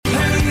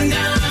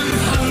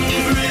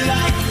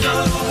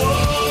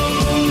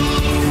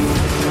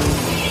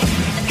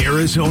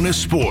Arizona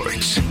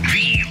sports,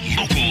 the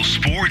local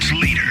sports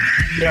leader.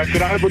 Yeah,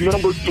 can I have a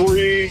number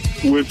 3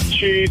 with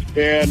cheese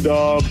and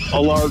a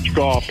large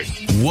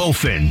coffee?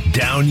 Wolfing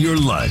down your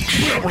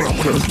lunch.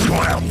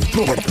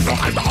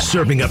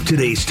 Serving up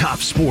today's top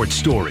sports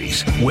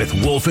stories with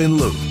Wolf and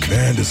Luke.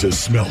 Man, does it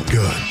smell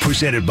good.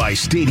 Presented by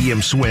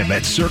Stadium Swim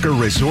at Circa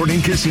Resort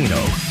and Casino,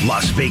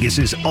 Las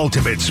Vegas's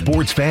ultimate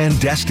sports fan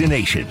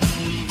destination.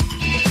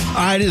 All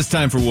right, it is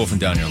time for Wolfing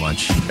Down Your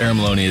Lunch. Aaron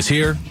Maloney is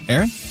here.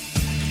 Aaron?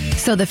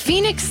 So the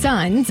Phoenix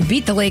Suns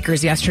beat the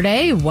Lakers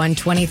yesterday,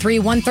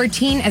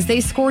 123-113, as they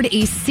scored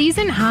a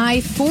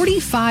season-high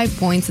 45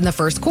 points in the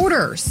first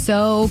quarter.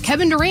 So,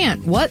 Kevin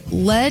Durant, what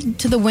led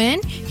to the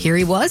win? Here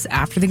he was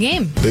after the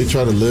game. They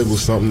try to live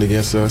with something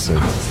against us and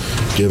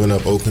giving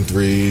up open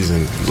threes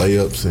and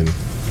layups and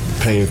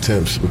paint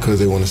attempts because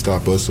they want to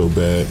stop us so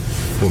bad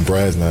when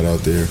Brad's not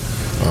out there.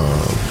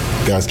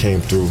 Guys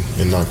came through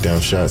and knocked down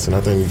shots, and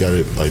I think we got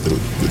it like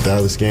the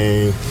Dallas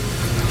game,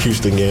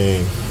 Houston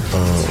game.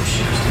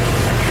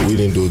 We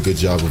didn't do a good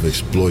job of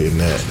exploiting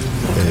that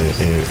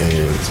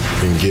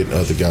and getting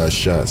other guys'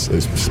 shots,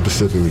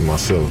 specifically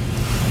myself.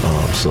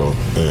 So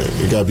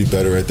we got to be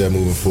better at that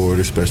moving forward,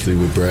 especially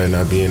with Brad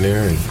not being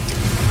there. And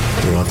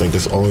I think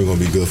that's only going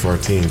to be good for our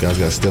team. Guys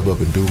got to step up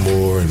and do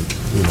more, and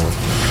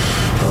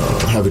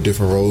have a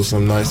different role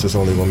some nights. That's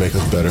only going to make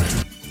us better.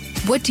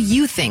 What do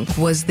you think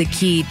was the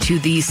key to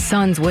the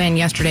Suns' win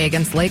yesterday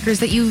against the Lakers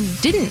that you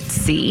didn't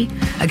see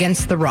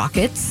against the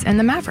Rockets and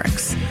the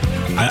Mavericks?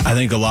 I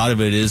think a lot of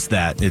it is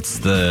that it's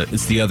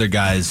the other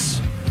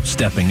guys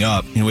stepping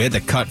up. We had the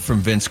cut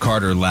from Vince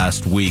Carter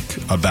last week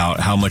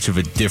about how much of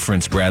a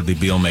difference Bradley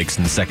Beal makes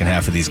in the second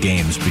half of these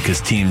games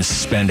because teams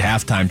spend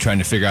halftime trying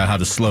to figure out how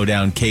to slow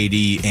down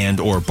KD and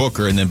or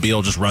Booker, and then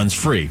Beal just runs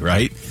free,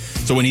 right?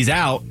 So when he's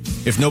out,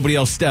 if nobody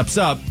else steps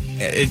up,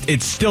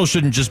 it still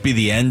shouldn't just be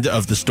the end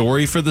of the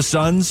story for the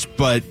Suns,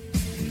 but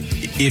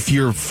if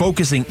you're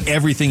focusing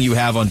everything you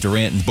have on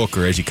Durant and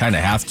Booker, as you kind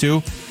of have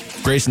to,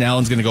 Grayson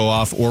Allen's going to go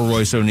off, or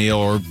Royce O'Neal,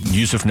 or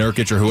Jusuf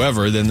Nurkić, or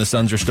whoever, then the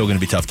Suns are still going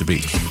to be tough to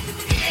beat.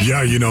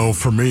 Yeah,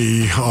 for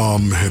me,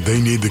 they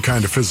need the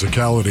kind of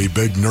physicality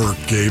Big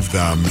Nurk gave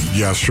them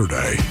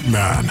yesterday.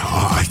 Man,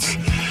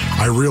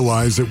 I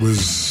realized it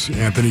was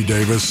Anthony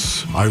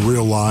Davis. I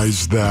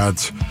realized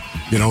that,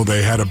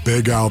 they had a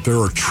big out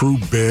there, a true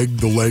big,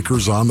 the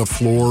Lakers on the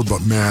floor.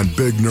 But, man,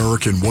 Big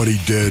Nurk and what he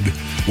did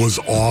was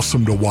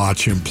awesome to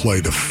watch him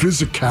play. The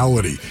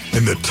physicality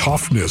and the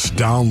toughness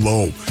down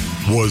low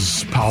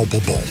was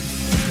palpable.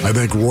 I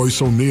think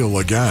Royce O'Neal,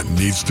 again,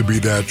 needs to be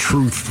that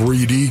true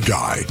 3D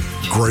guy.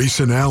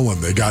 Grayson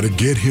Allen, they got to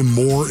get him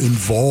more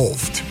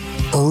involved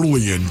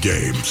early in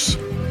games.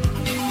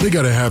 They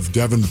got to have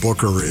Devin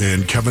Booker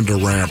and Kevin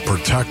Durant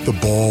protect the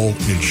ball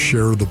and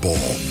share the ball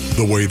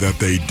the way that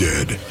they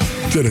did.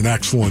 Did an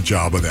excellent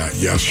job of that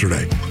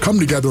yesterday. Come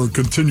together and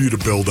continue to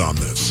build on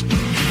this.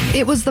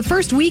 It was the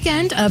first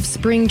weekend of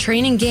spring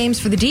training games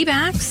for the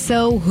D-backs,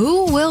 so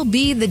who will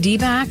be the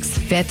D-backs'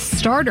 fifth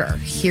starter?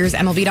 Here's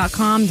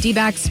MLB.com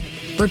D-backs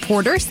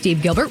reporter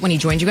Steve Gilbert when he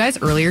joined you guys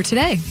earlier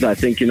today. I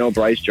think,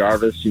 Bryce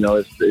Jarvis,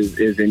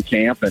 is in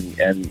camp,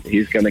 and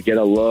he's going to get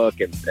a look,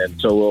 and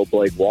so will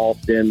Blake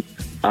Walston.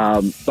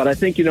 But I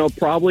think,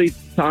 probably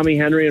Tommy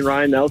Henry and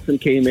Ryan Nelson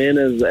came in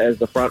as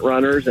the front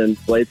runners, and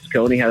Slade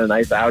Cecconi had a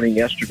nice outing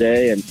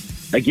yesterday. And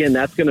again,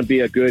 that's going to be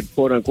a good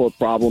quote unquote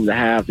problem to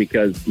have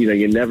because,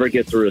 you never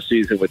get through a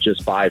season with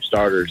just 5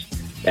 starters.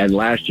 And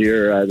last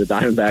year, the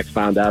Diamondbacks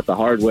found out the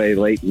hard way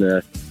late in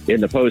the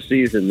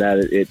postseason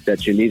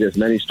that you need as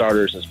many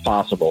starters as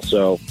possible.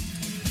 So,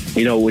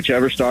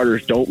 whichever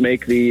starters don't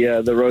make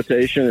the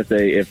rotation, if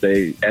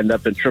they end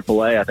up in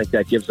AAA, I think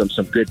that gives them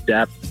some good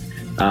depth.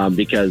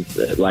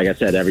 Because, like I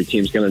said, every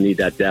team's going to need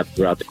that depth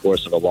throughout the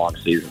course of a long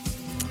season.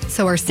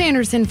 So our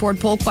Sanderson Ford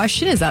poll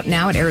question is up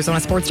now at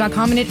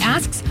ArizonaSports.com, and it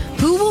asks,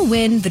 who will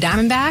win the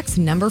Diamondbacks'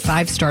 number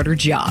 5 starter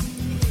job?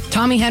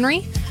 Tommy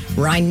Henry,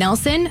 Ryan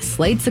Nelson,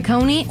 Slade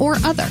Cecconi, or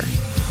other?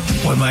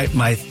 Well,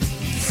 my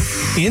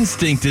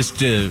instinct is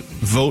to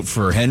vote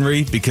for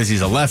Henry because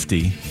he's a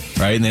lefty,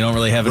 right? And they don't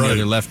really have any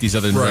other lefties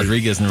other than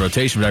Rodriguez in the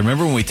rotation. But I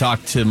remember when we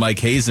talked to Mike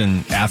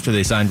Hazen after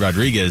they signed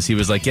Rodriguez, he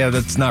was like, yeah,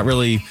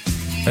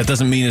 that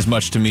doesn't mean as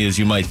much to me as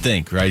you might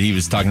think, right? He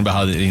was talking about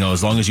how,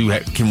 as long as you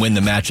can win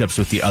the matchups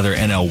with the other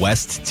NL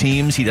West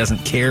teams, he doesn't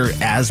care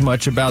as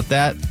much about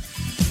that.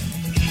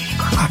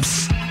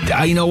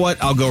 You know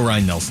what? I'll go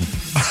Ryan Nelson.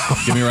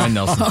 Give me Ryan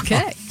Nelson.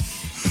 Okay.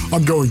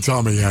 I'm going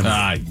Tommy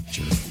Henry.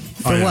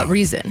 For what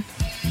reason?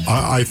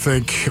 I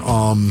think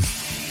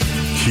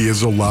he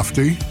is a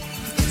lefty,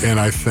 and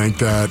I think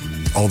that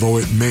although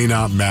it may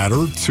not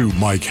matter to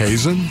Mike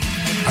Hazen,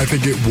 I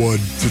think it would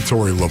to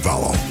Torey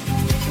Lovello.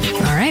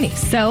 Alrighty,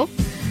 so.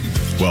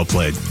 Well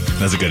played.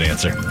 That's a good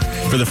answer.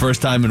 For the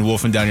first time in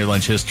Wolfing Down Your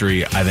Lunch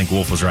history, I think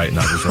Wolf was right and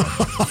I was wrong.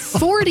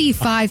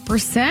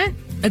 45%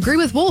 agree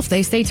with Wolf.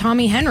 They say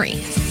Tommy Henry.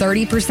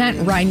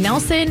 30% Ryan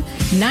Nelson.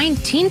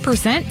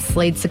 19%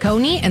 Slade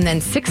Cecconi. And then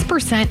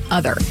 6%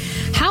 other.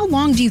 How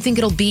long do you think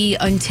it'll be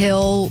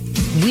until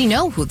we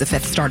know who the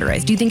 5th starter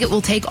is? Do you think it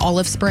will take all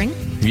of spring?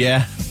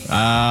 Yeah.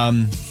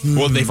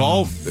 Well, they've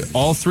all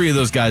three of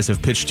those guys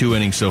have pitched 2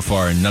 innings so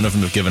far, and none of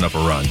them have given up a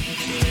run.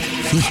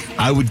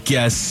 I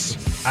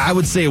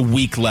would say a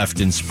week left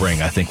in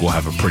spring. I think we'll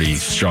have a pretty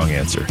strong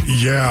answer.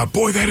 Yeah,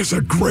 boy, that is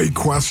a great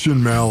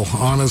question, Mel.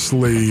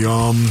 Honestly,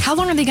 how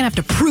long are they going to have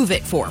to prove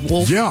it for,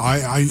 Wolf?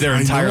 Yeah, their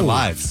entire know.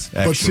 lives.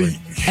 Actually. But see,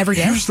 every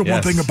day. Here's the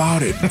one thing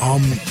about it.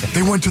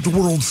 They went to the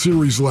World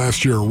Series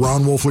last year.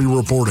 Ron Wolfley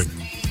reporting.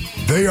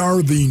 They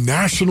are the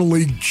National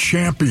League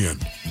champion.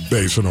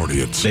 Basin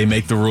Nurkić. They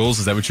make the rules.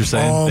 Is that what you're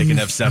saying? They can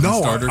have 7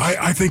 starters.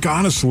 I think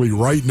honestly,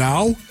 right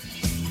now,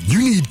 you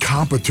need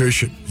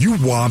competition. You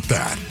want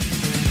that.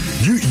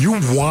 You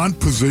want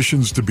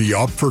positions to be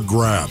up for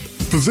grab.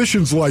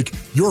 Positions like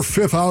your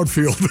 5th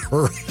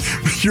outfielder,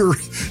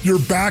 your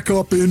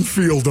backup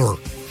infielder,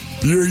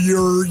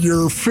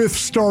 your 5th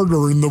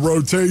starter in the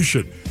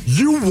rotation.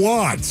 You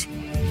want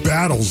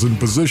battles and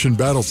position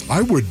battles.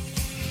 I would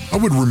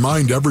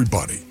remind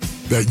everybody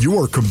that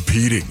you are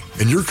competing,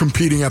 and you're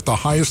competing at the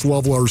highest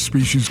level our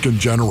species can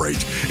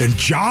generate, and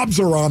jobs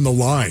are on the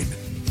line.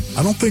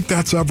 I don't think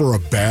that's ever a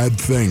bad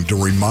thing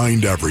to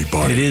remind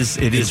everybody. It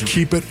is.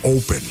 Keep it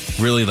open.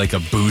 Really like a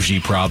bougie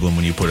problem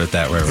when you put it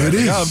that way, right? It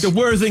is. Oh,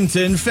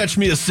 Worthington, fetch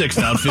me a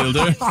 6th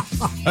outfielder.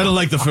 I don't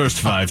like the first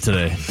 5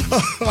 today.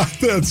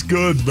 That's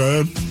good,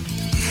 man.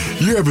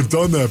 You haven't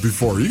done that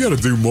before. You got to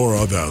do more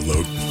of that,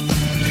 Luke.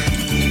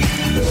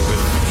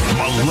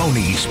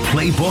 Maloney's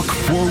Playbook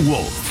for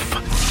Wolf.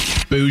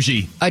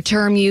 Bougie. A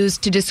term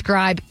used to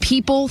describe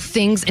people,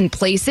 things, and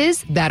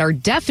places that are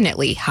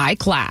definitely high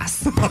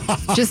class.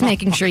 Just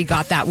making sure you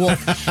got that,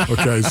 Wolf.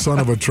 Okay, son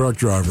of a truck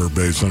driver,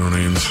 based on her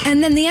names.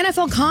 And then the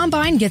NFL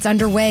Combine gets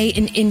underway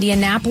in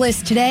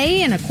Indianapolis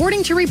today, and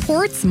according to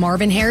reports,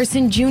 Marvin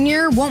Harrison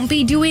Jr. won't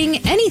be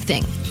doing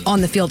anything on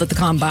the field at the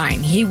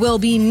Combine. He will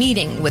be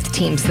meeting with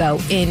teams,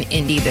 though, in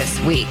Indy this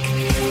week.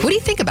 What do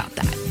you think about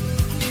that?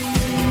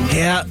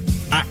 Yeah,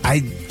 I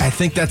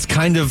think that's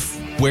kind of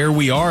where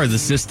we are. The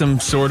system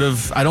sort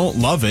of, I don't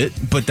love it,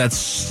 but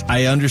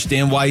I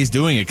understand why he's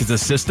doing it, because the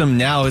system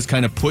now has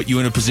kind of put you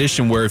in a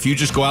position where if you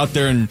just go out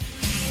there and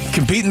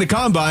compete in the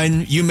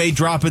Combine, you may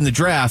drop in the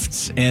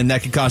drafts, and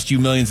that could cost you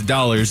millions of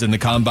dollars, and the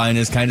Combine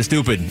is kind of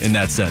stupid in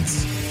that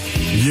sense.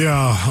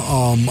 Yeah,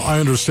 I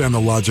understand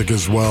the logic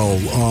as well.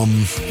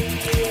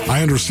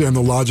 I understand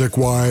the logic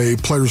why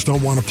players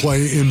don't want to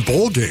play in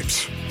bowl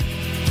games.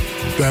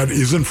 That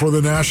isn't for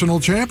the national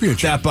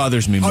championship. That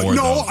bothers me more.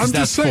 No, I'm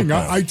just saying,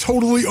 I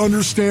totally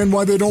understand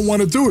why they don't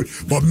want to do it.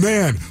 But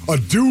man, a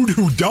dude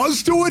who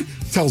does do it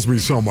tells me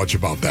so much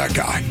about that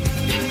guy.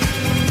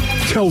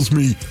 Tells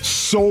me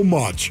so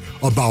much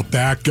about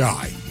that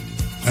guy.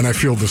 And I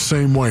feel the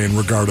same way in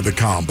regard to the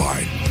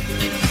Combine.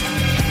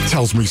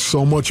 Tells me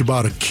so much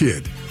about a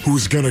kid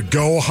who's going to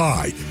go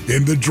high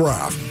in the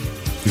draft.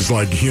 He's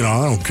like,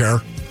 I don't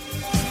care.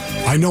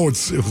 I know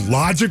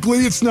logically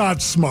it's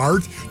not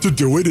smart to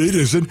do it. It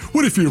isn't.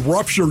 What if you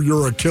rupture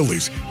your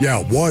Achilles?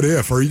 Yeah, what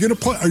if? Are you going to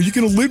play? Are you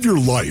going to live your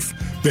life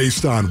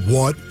based on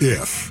what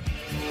if?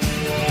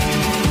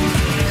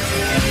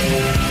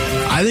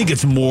 I think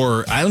it's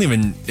more,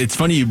 it's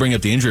funny you bring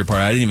up the injury part.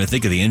 I didn't even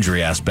think of the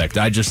injury aspect.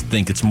 I just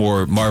think it's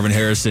more Marvin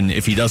Harrison,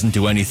 if he doesn't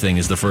do anything,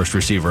 is the first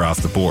receiver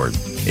off the board.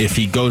 If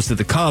he goes to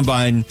the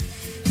Combine,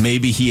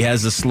 maybe he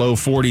has a slow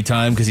 40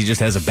 time because he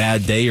just has a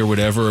bad day or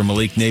whatever, or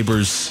Malik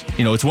Neighbors,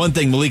 it's one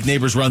thing Malik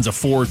Neighbors runs a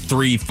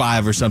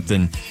 4.35 or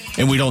something,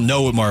 and we don't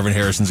know what Marvin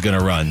Harrison's going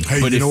to run. Hey,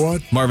 but you know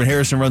what? Marvin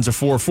Harrison runs a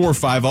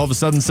 4.45, all of a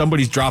sudden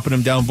somebody's dropping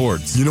him down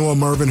boards. You know what,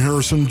 Marvin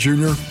Harrison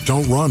Jr.?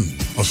 Don't run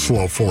a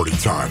slow 40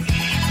 time.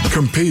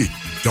 Compete.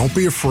 Don't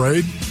be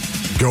afraid.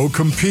 Go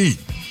compete.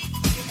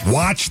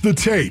 Watch the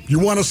tape. You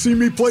want to see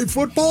me play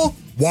football?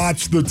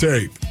 Watch the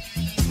tape.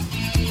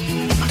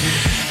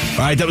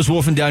 All right, that was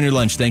Wolfing Down Your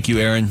Lunch. Thank you,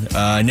 Aaron.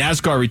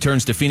 NASCAR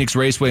returns to Phoenix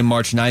Raceway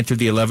March 9th through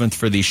the 11th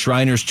for the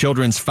Shriners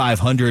Children's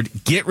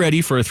 500. Get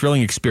ready for a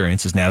thrilling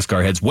experience as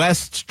NASCAR heads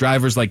west.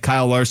 Drivers like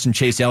Kyle Larson,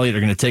 Chase Elliott are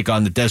going to take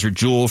on the Desert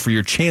Jewel. For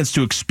your chance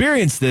to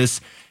experience this,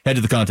 head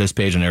to the contest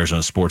page on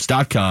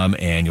ArizonaSports.com,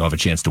 and you'll have a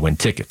chance to win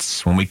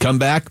tickets. When we come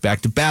back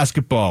to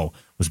basketball.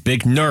 Was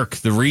Big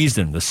Nurk the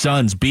reason the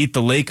Suns beat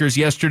the Lakers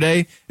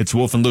yesterday? It's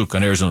Wolf and Luke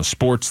on Arizona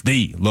Sports,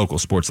 the local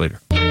sports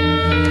leader.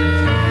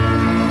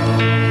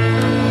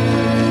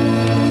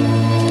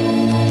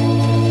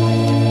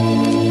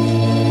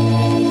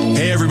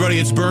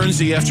 It's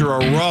Burnsy after a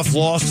rough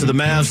loss to the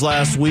Mavs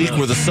last week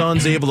where the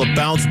Suns able to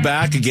bounce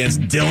back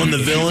against Dylan the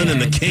Villain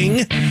and the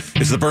King.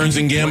 It's the Burns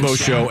and Gambo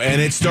Show, and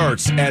it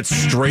starts at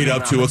straight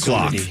up 2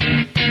 o'clock.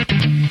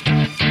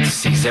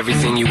 Seize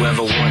everything you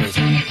ever wanted.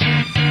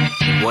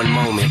 One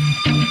moment.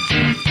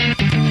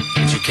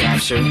 Did you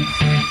capture it?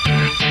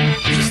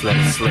 Just let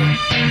it slip.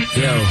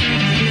 Yo.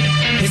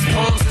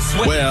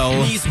 Well,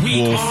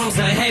 Wolf,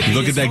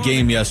 look at that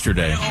game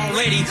yesterday.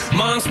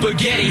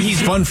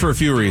 It's fun for a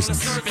few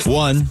reasons.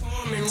 One,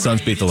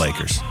 Suns beat the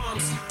Lakers.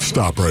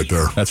 Stop right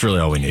there. That's really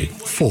all we need.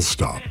 Full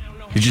stop.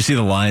 Did you see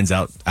the lines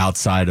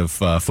outside of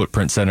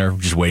Footprint Center,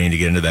 just waiting to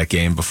get into that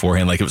game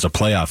beforehand, like it was a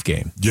playoff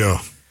game?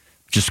 Yeah.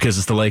 Just because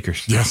it's the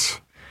Lakers.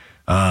 Yes.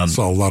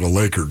 Saw a lot of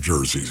Laker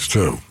jerseys,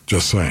 too.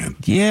 Just saying.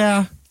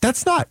 Yeah,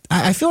 that's not...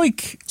 I feel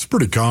like... It's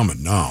pretty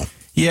common now.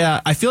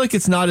 Yeah, I feel like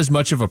it's not as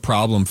much of a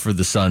problem for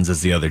the Suns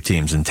as the other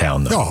teams in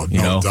town, though.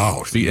 No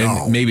doubt.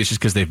 No. Maybe it's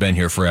just because they've been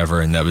here forever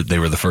and they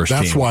were the first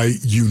team. That's why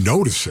you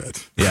notice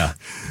it. Yeah.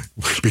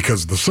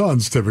 Because the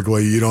Suns,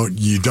 typically, you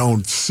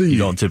don't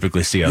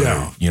typically see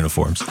other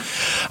uniforms.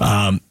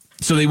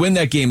 So they win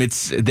that game.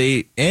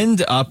 They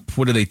end up,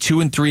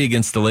 2-3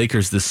 against the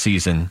Lakers this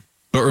season.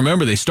 But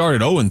remember, they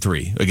started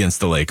 0-3 against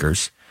the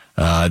Lakers.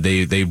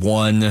 They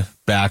won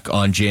back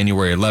on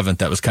January 11th.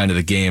 That was kind of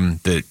the game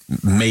that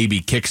maybe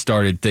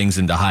kickstarted things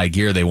into high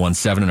gear. They won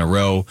 7 in a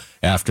row.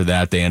 After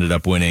that, they ended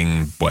up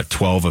winning,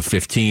 12 of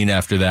 15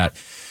 after that.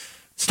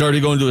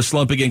 Started going to a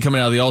slump again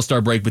coming out of the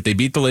All-Star break, but they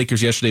beat the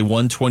Lakers yesterday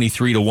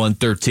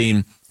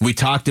 123-113. We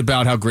talked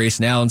about how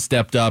Grayson Allen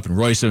stepped up and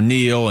Royce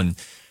O'Neal, and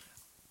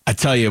I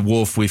tell you,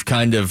 Wolf, we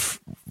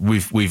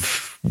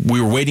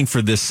were waiting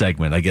for this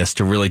segment, I guess,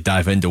 to really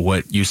dive into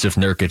what Jusuf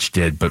Nurkić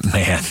did, but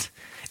man,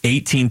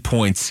 18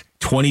 points,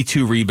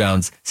 22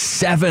 rebounds,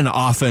 7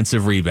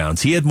 offensive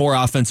rebounds. He had more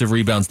offensive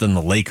rebounds than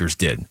the Lakers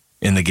did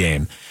in the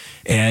game.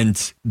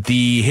 And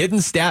the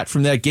hidden stat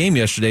from that game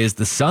yesterday is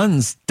the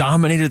Suns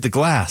dominated the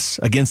glass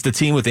against a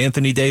team with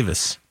Anthony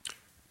Davis.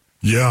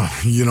 Yeah,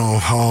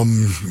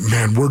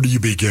 man, where do you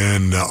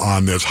begin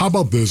on this? How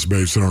about this,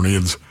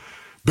 Masonians?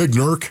 Big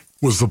Nurk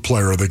was the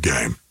player of the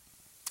game.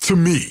 To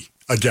me,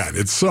 again,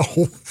 it's so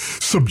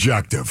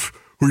subjective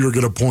who you're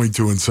going to point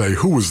to and say,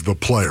 who was the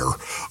player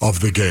of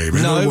the game?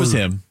 And it was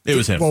him. It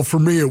was him. Well, for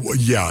me,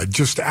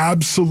 just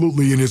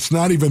absolutely. And it's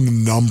not even the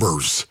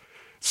numbers.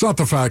 It's not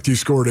the fact he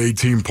scored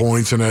 18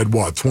 points and had,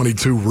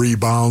 22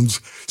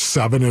 rebounds,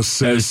 7 assists.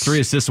 That was 3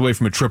 assists away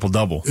from a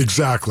triple-double.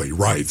 Exactly,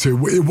 right.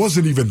 It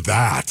wasn't even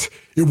that.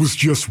 It was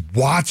just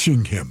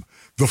watching him,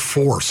 the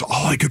force.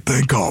 All I could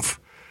think of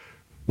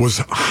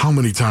was how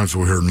many times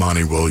we heard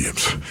Monty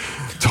Williams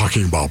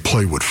talking about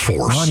play with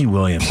force. Monty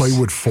Williams. Play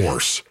with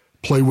force.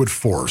 Play with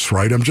force,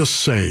 right? I'm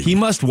just saying. He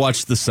must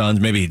watch the Suns.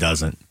 Maybe he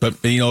doesn't. But,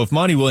 if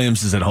Monty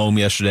Williams is at home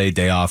yesterday,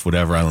 day off,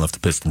 whatever, I don't know if the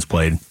Pistons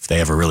played, if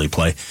they ever really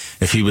play.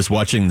 If he was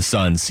watching the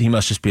Suns, he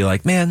must just be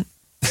like, man,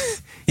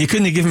 you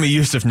couldn't have given me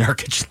Jusuf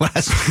Nurkić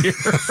last year.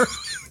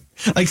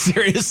 Like,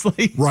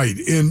 seriously? Right.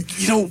 And,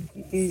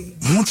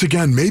 once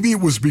again, maybe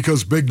it was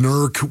because Big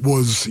Nurk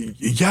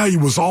he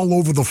was all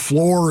over the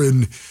floor,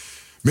 and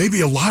maybe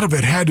a lot of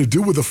it had to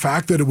do with the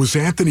fact that it was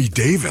Anthony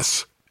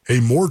Davis, a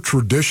more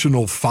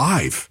traditional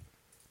 5.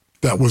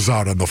 That was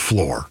out on the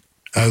floor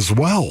as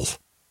well.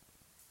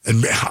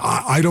 And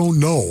I don't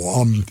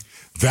know.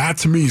 That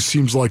to me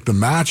seems like the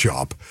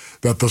matchup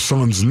that the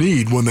Suns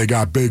need when they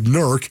got Big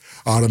Nurk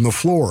out on the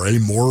floor. A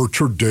more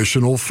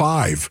traditional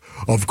 5,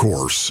 of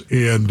course.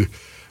 And,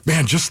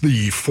 man, just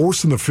the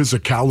force and the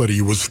physicality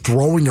he was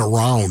throwing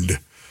around,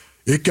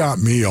 it got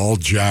me all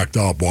jacked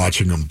up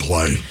watching him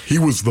play. He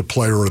was the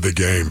player of the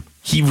game.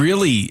 He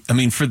really,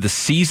 for the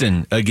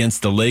season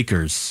against the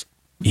Lakers,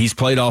 he's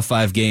played all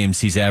 5 games.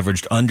 He's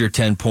averaged under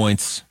 10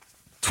 points,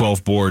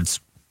 12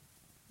 boards,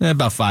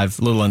 about 5,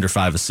 a little under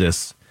 5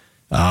 assists.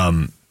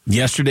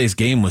 Yesterday's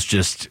game was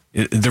just,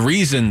 the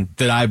reason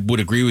that I would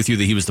agree with you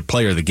that he was the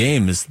player of the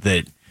game is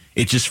that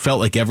it just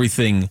felt like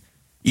everything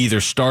either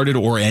started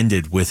or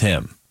ended with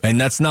him. And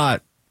that's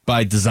not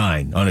by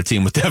design on a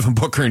team with Devin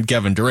Booker and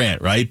Kevin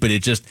Durant, right? But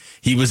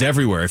he was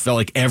everywhere. It felt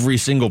like every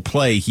single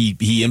play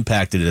he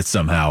impacted it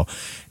somehow.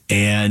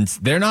 And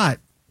they're not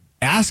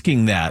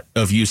asking that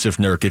of Jusuf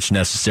Nurkić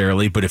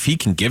necessarily, but if he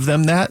can give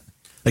them that,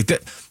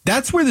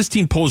 that's where this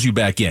team pulls you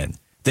back in.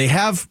 They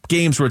have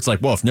games where it's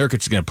like, well, if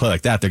Nurkić is going to play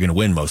like that, they're going to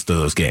win most of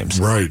those games.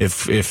 Right.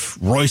 If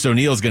Royce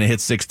O'Neal is going to hit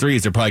 6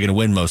 threes, they're probably going to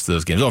win most of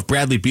those games. Oh, if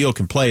Bradley Beal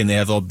can play and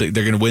they're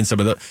going to win some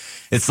of the.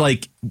 It's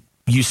like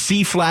you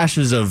see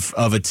flashes of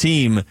a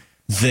team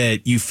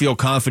that you feel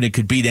confident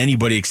could beat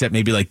anybody except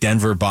maybe like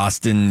Denver,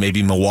 Boston,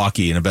 maybe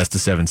Milwaukee in a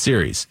best-of-7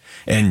 series.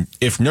 And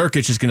if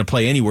Nurkić is going to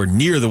play anywhere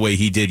near the way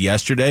he did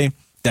yesterday,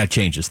 that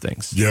changes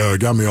things. Yeah, it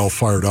got me all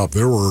fired up.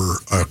 There were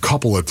a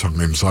couple of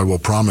times, I will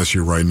promise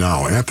you right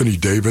now, Anthony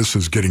Davis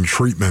is getting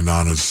treatment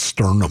on his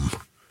sternum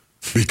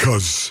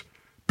because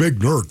Big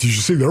Nurk, did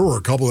you see there were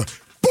a couple of,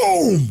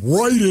 boom,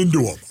 right into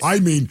him.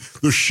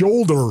 The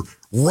shoulder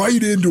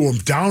right into him,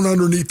 down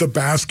underneath the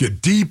basket,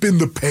 deep in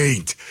the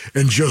paint,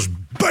 and just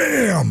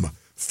bam,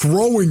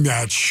 throwing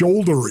that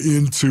shoulder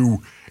into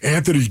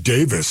Anthony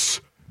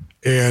Davis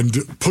and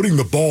putting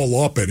the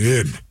ball up and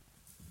in.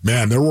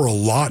 Man, there were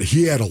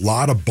he had a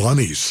lot of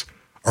bunnies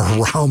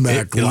around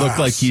that glass. It looked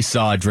like he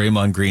saw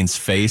Draymond Green's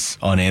face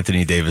on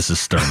Anthony Davis's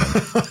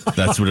sternum.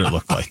 That's what it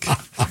looked like.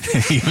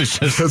 He was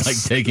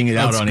just taking it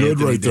out on Anthony Davis. That's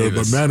good right there,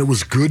 but man, it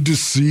was good to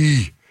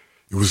see.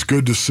 It was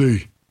good to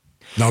see.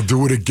 Now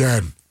do it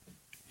again.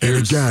 And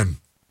again.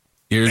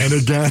 And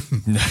again.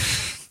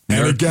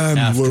 And again,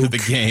 after Luke. The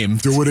game.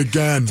 Do it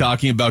again.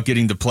 Talking about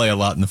getting to play a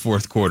lot in the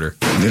fourth quarter.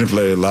 Didn't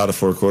play a lot of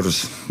fourth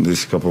quarters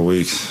this couple of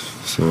weeks,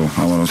 so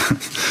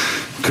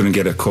couldn't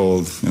get a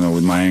cold,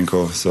 with my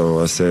ankle.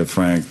 So I said,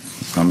 Frank,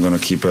 I'm going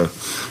to keep it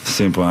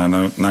simple. I'm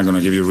not going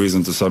to give you a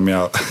reason to sub me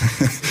out.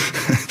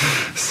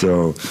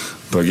 So,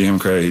 but give him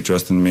credit. He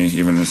trusted me,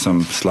 even in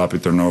some sloppy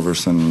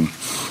turnovers. And,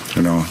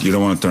 you know, you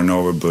don't want to turn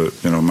over,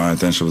 but, you know, my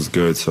intention was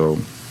good. So,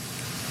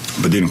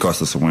 but didn't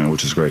cost us a win,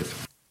 which is great.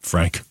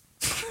 Frank.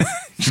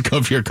 Just go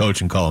up to your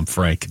coach and call him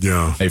Frank.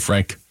 Yeah. Hey,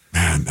 Frank.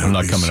 Man, I'm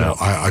not coming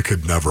out. I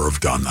could never have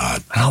done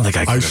that. I don't think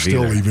I could have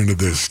still, either. even to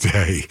this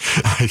day,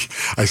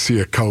 I see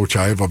a coach,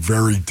 I have a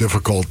very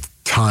difficult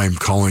time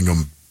calling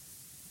him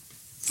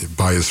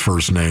by his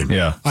first name.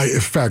 Yeah. In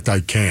fact,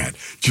 I can't.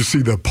 Did you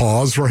see the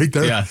pause right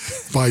there? Yeah.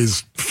 By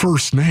his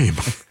first name.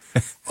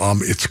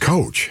 It's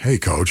Coach. Hey,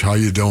 Coach, how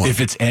you doing?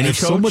 If it's any I have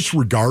so coach? much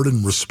regard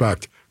and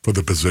respect for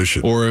the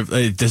position. Or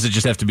does it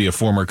just have to be a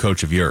former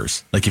coach of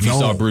yours? Like if you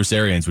saw Bruce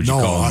Arians, would you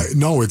call him?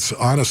 No, it's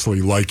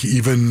honestly like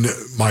even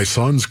my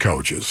son's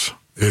coaches.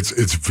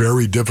 It's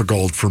very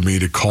difficult for me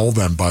to call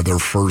them by their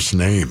first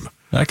name.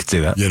 I could see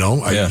that. You know,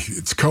 Yeah.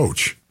 It's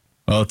Coach.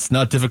 Well, it's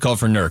not difficult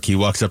for Nurk. He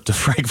walks up to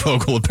Frank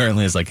Vogel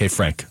apparently and is like, hey,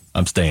 Frank,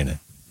 I'm staying in.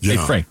 You Hey,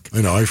 know, Frank.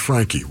 You know, hey,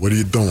 Frankie, what are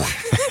you doing?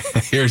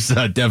 Here's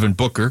Devin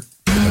Booker.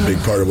 A big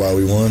part of why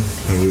we won.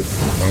 I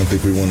don't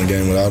think we won a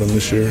game without him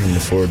this year in the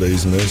 4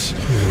 days missed.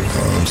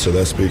 So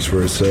that speaks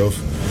for itself.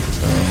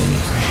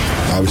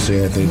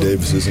 Obviously, Anthony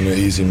Davis isn't an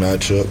easy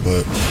matchup,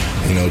 but,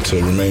 you know,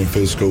 to remain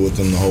physical with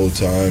him the whole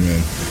time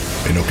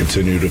and, you know,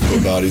 continue to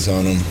put bodies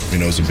on him, you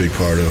know, is a big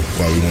part of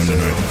why we won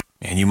tonight.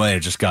 And you might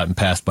have just gotten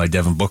passed by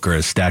Devin Booker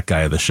as stat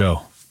guy of the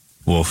show.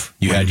 Wolf,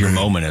 you had your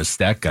moment as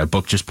stat guy.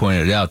 Book just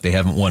pointed it out. They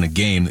haven't won a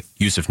game that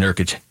Jusuf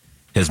Nurkić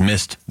has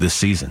missed this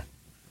season.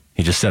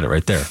 He just said it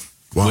right there.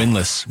 Wow.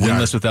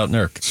 Winless without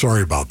Nurk.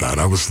 Sorry about that.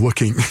 I was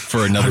looking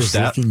for another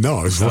stat.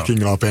 I was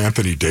looking up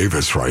Anthony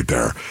Davis right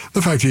there.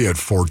 The fact he had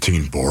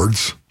 14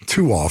 boards,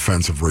 2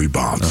 offensive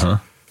rebounds.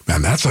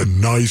 Man, that's a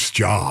nice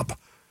job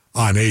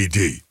on AD.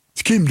 To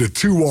keep him to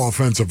 2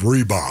 offensive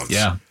rebounds.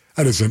 Yeah.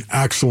 That is an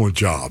excellent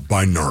job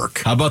by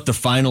Nurk. How about the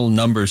final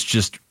numbers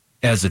just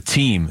as a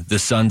team? The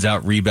Suns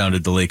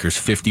out-rebounded the Lakers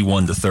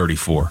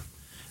 51-34.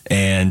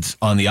 And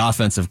on the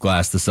offensive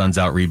glass, the Suns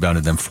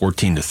out-rebounded them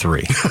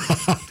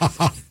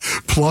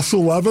 14-3. Plus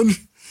 11?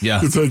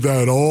 Yeah. You take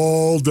that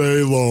all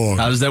day long.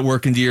 How does that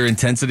work into your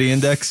intensity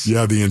index?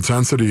 Yeah, the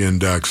intensity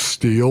index,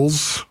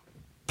 steals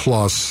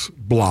plus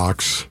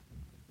blocks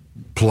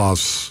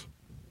plus,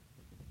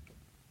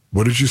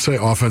 what did you say?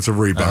 Offensive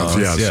rebounds,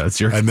 yes. Yeah, it's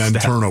your and then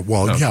stat. turnover.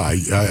 Well, yeah,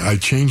 I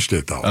changed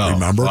it, though.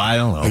 Remember? Well, I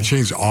don't know. I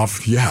changed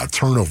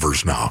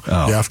turnovers now.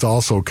 You have to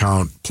also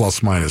count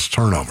plus minus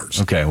turnovers.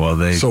 Okay, well,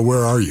 So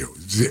where are you?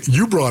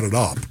 You brought it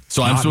up.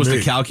 So I'm supposed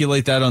to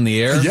calculate that on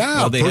the air? Yeah,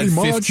 well, they had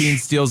pretty 15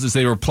 much. steals.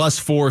 They were plus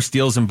 4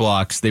 steals and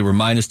blocks. They were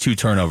minus 2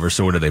 turnovers.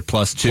 So what are they?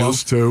 Plus 2?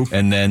 Plus 2.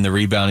 And then the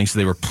rebounding. So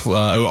they were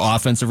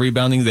offensive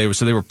rebounding. They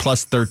were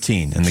plus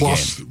 13 in the game.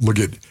 Look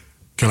at,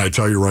 can I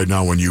tell you right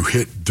now, when you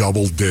hit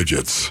double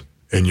digits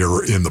and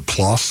you're in the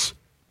plus,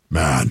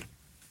 man,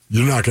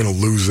 you're not going to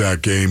lose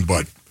that game,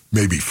 but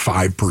maybe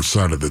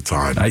 5% of the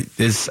time.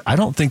 I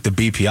don't think the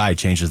BPI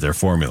changes their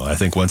formula. I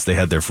think once they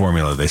had their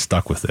formula, they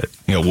stuck with it.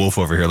 You know, Wolf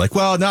over here, like,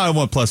 well, now I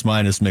want plus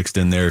minus mixed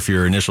in there if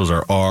your initials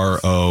are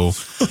RO.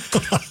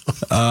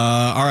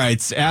 All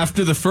right.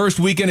 After the first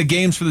weekend of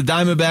games for the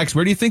Diamondbacks,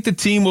 where do you think the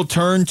team will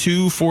turn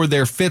to for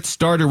their 5th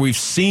starter? We've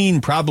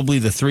seen probably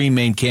the 3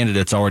 main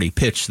candidates already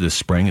pitch this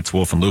spring. It's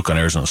Wolf and Luke on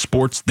Arizona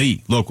Sports,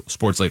 the local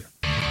sports leader.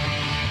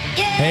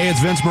 Hey, it's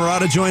Vince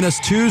Marotta. Join us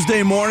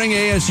Tuesday morning.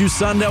 ASU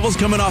Sun Devils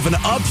coming off an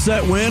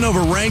upset win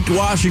over ranked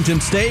Washington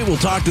State. We'll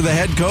talk to the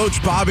head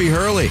coach, Bobby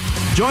Hurley.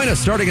 Join us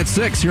starting at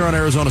 6 here on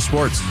Arizona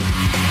Sports. All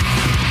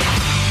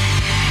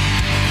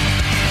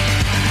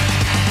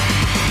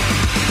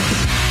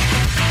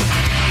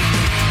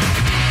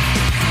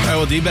right,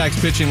 well, D-backs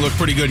pitching looked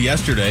pretty good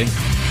yesterday.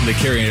 They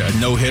carry a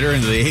no-hitter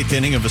into the 8th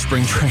inning of a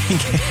spring training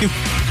game.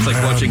 It's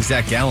like watching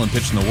Zach Gallen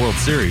pitch in the World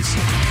Series.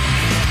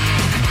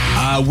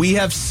 We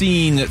have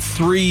seen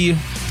 3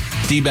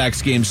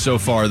 D-backs games so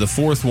far. The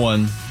 4th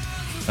one,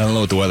 I don't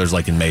know what the weather's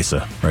like in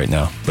Mesa right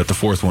now, but the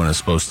 4th one is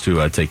supposed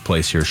to take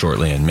place here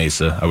shortly in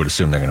Mesa. I would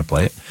assume they're going to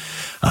play it.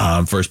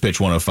 First pitch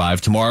 105.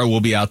 Tomorrow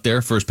we'll be out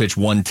there. First pitch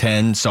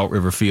 110, Salt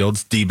River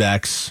Fields.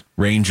 D-backs,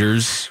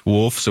 Rangers,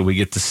 Wolf. So we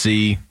get to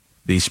see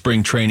the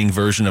spring training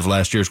version of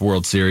last year's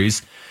World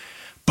Series.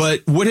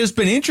 But what has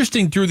been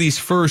interesting through these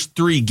first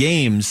 3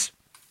 games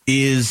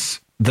is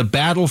the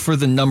battle for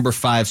the number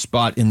 5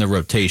 spot in the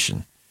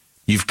rotation.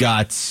 You've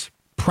got it's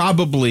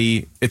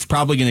probably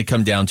going to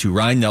come down to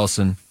Ryan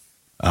Nelson,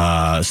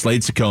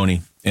 Slade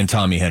Ciccone, and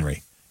Tommy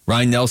Henry.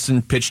 Ryan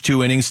Nelson pitched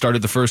 2 innings,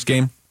 started the first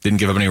game, didn't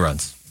give up any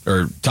runs.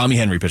 Or Tommy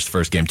Henry pitched the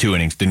first game, 2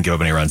 innings, didn't give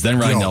up any runs. Then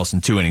Ryan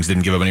Nelson, 2 innings,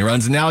 didn't give up any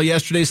runs. And now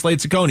yesterday, Slade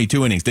Ciccone,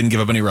 2 innings, didn't give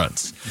up any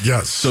runs.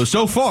 Yes.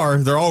 So far,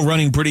 they're all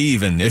running pretty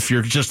even if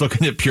you're just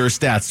looking at pure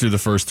stats through the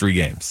first 3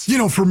 games. You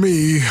know, for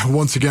me,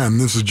 once again,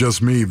 this is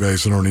just me,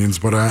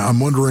 Basinonians, but I'm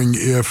wondering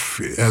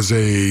if, as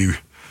a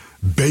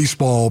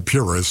baseball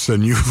purist,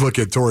 and you look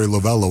at Torey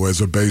Lovello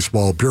as a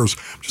baseball purist,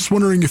 I'm just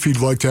wondering if he'd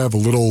like to have a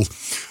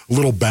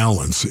little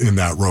balance in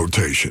that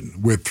rotation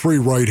with 3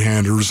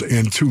 right-handers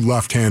and 2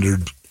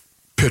 left-handed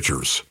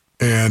pitchers.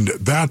 And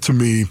that, to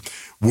me,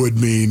 would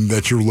mean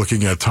that you're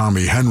looking at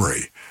Tommy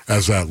Henry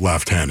as that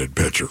left-handed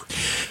pitcher.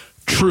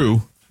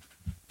 True.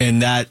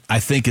 And that, I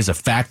think, is a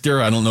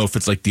factor. I don't know if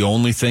it's like the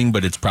only thing,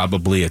 but it's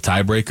probably a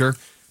tiebreaker.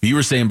 You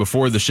were saying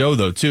before the show,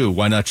 though, too,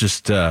 why not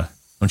just,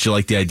 don't you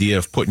like the idea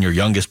of putting your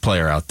youngest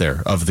player out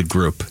there of the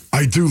group?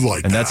 I do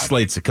like that. And that's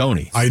Slade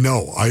Ciccone. I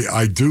know.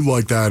 I do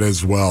like that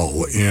as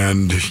well.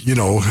 And,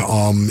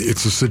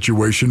 it's a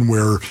situation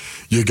where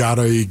you got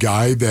a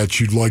guy that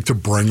you'd like to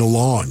bring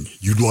along.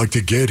 You'd like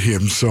to get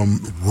him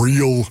some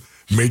real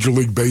Major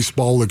League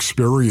Baseball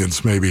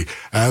experience maybe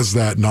as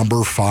that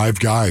number 5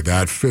 guy,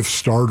 that 5th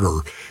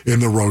starter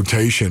in the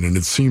rotation. And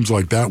it seems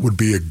like that would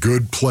be a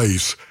good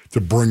place to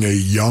bring a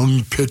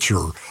young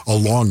pitcher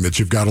along that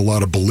you've got a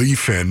lot of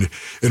belief in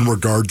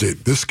regard to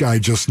this guy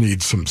just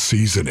needs some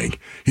seasoning.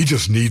 He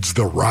just needs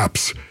the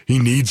reps. He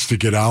needs to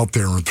get out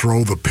there and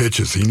throw the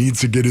pitches. He needs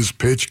to get his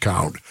pitch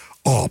count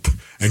up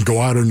and go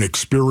out and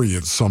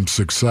experience some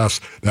success.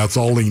 That's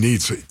all he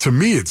needs. To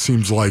me, it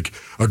seems like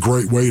a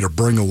great way to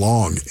bring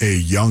along a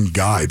young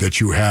guy that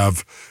you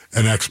have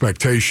an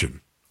expectation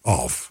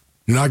of.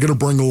 You're not going to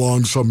bring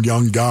along some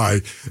young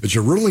guy that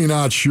you're really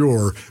not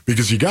sure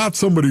because you got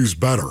somebody who's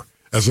better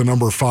as a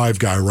number 5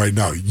 guy right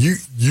now.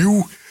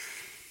 You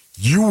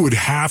would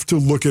have to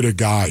look at a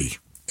guy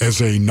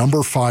as a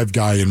number 5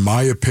 guy, in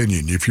my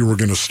opinion, if you were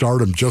going to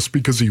start him just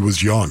because he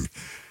was young.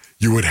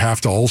 You would have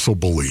to also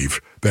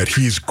believe that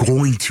he's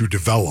going to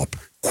develop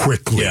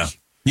quickly.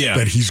 Yeah.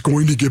 That he's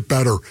going to get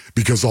better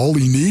because all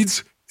he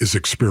needs is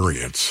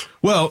experience.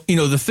 Well,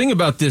 the thing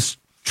about this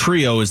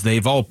trio is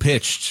they've all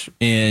pitched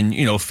in,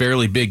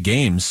 fairly big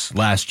games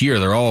last year.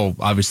 They're all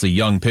obviously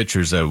young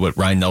pitchers.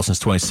 Ryan Nelson's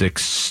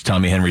 26,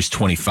 Tommy Henry's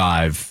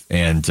 25,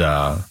 and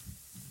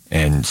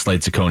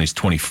Slade Ciccone's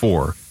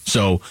 24.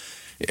 So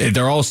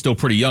they're all still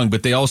pretty young,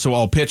 but they also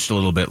all pitched a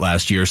little bit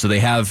last year. So they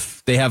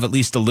have at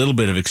least a little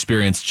bit of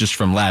experience just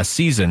from last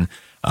season.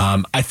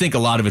 I think a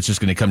lot of it's just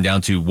going to come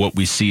down to what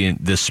we see in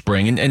this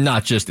spring, and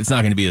not just, it's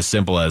not going to be as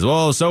simple as,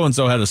 well,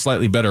 so-and-so had a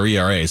slightly better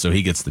ERA, so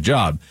he gets the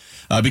job.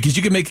 Because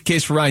you can make a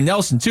case for Ryan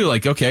Nelson, too.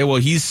 Like, okay, well,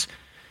 he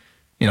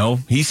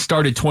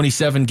started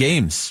 27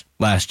 games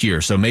last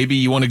year, so maybe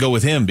you want to go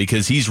with him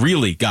because he's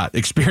really got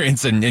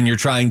experience and you're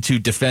trying to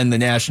defend the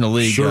National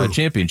League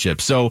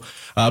championship. So,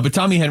 but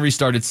Tommy Henry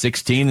started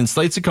 16, and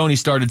Slade Ciccone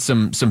started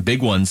some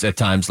big ones at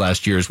times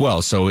last year as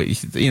well. So,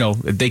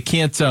 they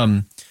can't...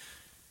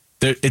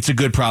 it's a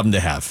good problem to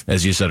have,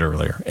 as you said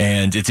earlier.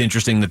 And it's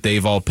interesting that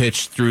they've all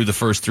pitched through the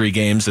first 3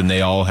 games, and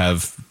they all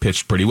have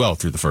pitched pretty well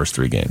through the first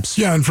 3 games.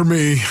 Yeah, and for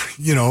me,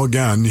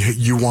 again,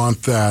 you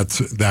want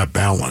that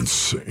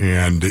balance.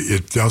 And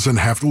it doesn't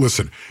have to,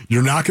 listen,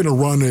 you're not going to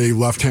run a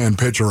left-hand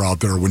pitcher out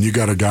there when you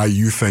got a guy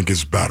you think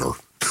is better.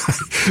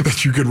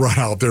 That you could run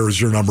out there as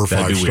your number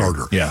 5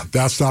 starter. Yeah.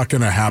 That's not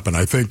going to happen.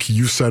 I think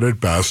you said it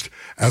best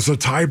as a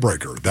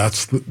tiebreaker.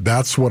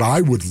 That's what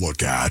I would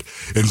look at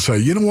and say,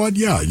 you know what?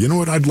 Yeah, you know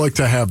what? I'd like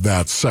to have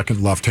that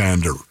second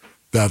left-hander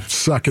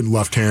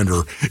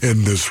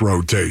in this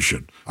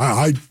rotation.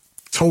 I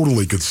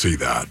totally could see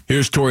that.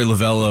 Here's Torey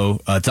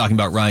Lovello talking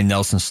about Ryan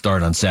Nelson's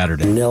start on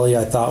Saturday. Nelly,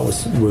 I thought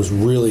was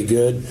really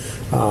good.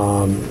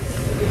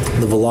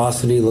 The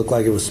velocity looked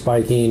like it was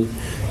spiking,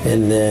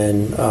 and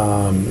then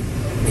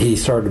he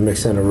started to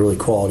mix in a really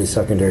quality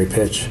secondary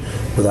pitch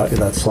with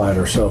that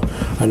slider. So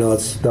I know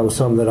that was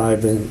something that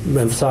I've been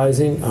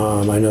emphasizing.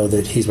 I know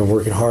that he's been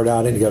working hard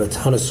at it. He got a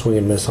ton of swing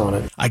and miss on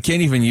it. I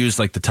can't even use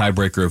the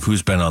tiebreaker of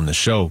who's been on the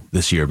show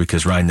this year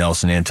because Ryan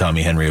Nelson and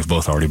Tommy Henry have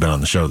both already been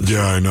on the show this year.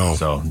 Yeah, I know.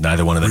 So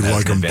neither one of them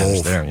has an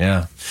advantage both there.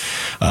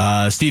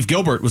 Yeah. Steve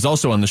Gilbert was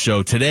also on the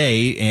show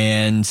today,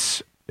 and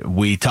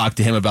we talked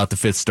to him about the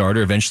 5th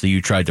starter. Eventually,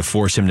 you tried to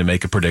force him to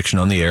make a prediction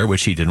on the air,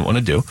 which he didn't want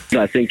to do.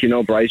 I think,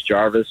 Bryce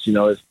Jarvis,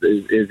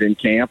 is in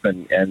camp,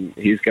 and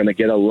he's going to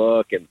get a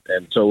look, and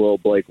so will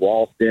Blake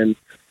Walston.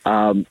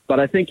 But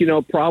I think,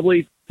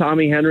 probably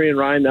Tommy Henry and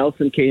Ryan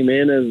Nelson came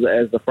in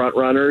as the front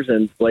runners,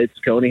 and Slade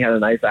Ciccone had a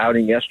nice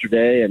outing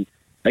yesterday. And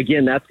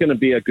again, that's going to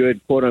be a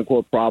good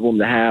quote-unquote problem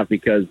to have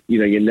because,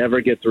 you never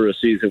get through a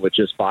season with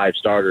just 5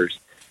 starters.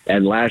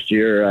 And last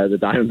year, the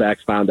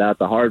Diamondbacks found out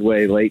the hard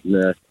way late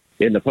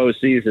in the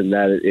postseason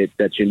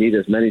that you need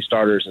as many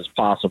starters as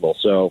possible.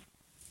 So,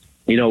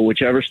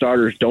 whichever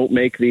starters don't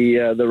make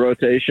the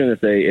rotation,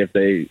 if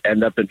they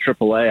end up in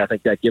AAA, I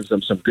think that gives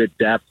them some good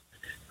depth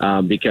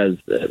because,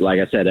 like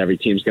I said, every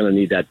team's going to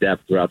need that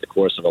depth throughout the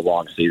course of a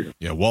long season.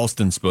 Yeah,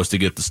 Walston's supposed to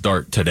get the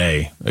start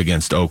today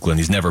against Oakland.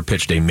 He's never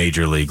pitched a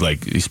major league,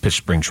 he's pitched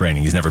spring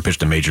training. He's never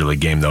pitched a major league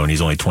game, though, and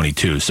he's only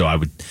 22. So I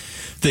would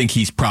think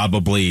he's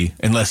probably,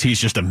 unless he's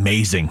just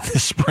amazing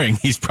this spring,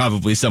 he's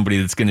probably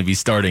somebody that's going to be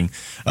starting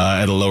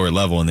at a lower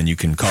level, and then you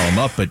can call him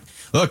up. But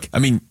look,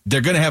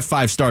 they're going to have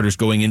 5 starters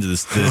going into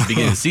the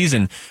beginning of the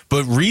season,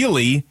 but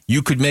really,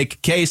 you could make a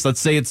case. Let's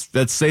say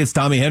it's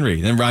Tommy Henry,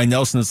 then Ryan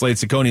Nelson and Slade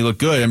Ciccone look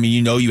good.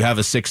 You have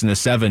a 6 and a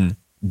 7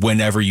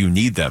 whenever you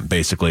need them,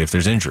 basically, if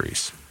there's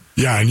injuries.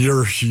 Yeah, and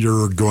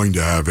you're going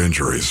to have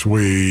injuries.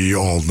 We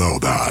all know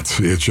that.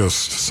 It's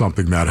just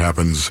something that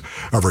happens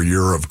every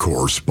year, of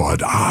course.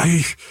 But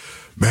I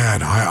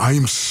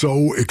am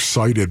so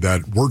excited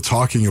that we're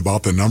talking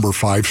about the number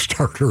 5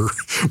 starter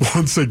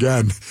once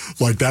again,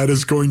 like that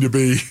is going to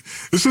be,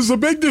 this is a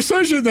big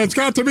decision that's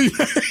got to be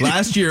made.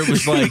 Last year it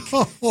was like,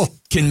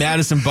 can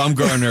Madison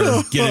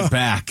Bumgarner get it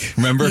back?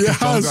 Remember? Yes.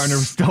 Bumgarner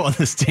was still on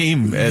this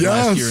team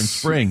last year in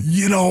spring.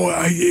 You know,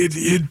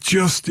 it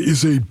just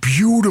is a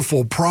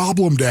beautiful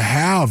problem to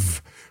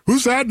have.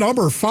 Who's that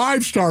number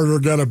 5 starter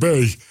going to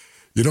be?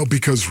 You know,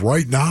 because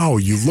right now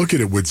you look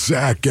at it with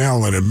Zach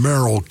Gallen and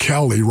Merrill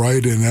Kelly,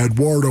 right, and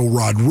Eduardo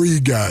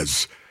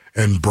Rodriguez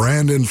and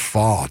Brandon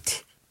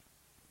Pfaadt.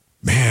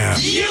 Man.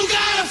 You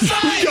gotta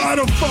fight! You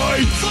gotta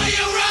fight!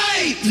 For your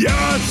right!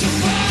 Yes!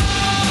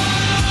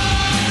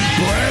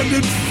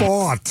 Brandon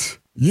Pfaadt.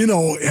 You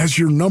know, as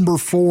your number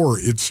 4,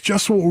 it's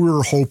just what we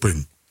were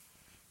hoping,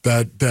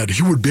 that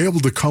he would be able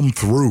to come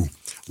through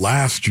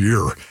last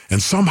year,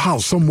 and somehow,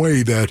 some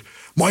way that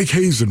Mike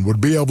Hazen would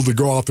be able to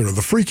go out there,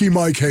 the freaky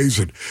Mike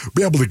Hazen,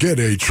 be able to get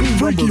a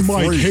freaky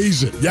Mike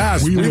Hazen.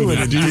 Yes, wheeling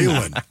and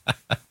dealing.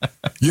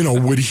 You know,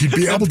 would he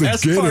be able to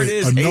get a number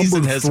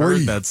Hazen 3? has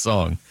heard that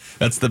song.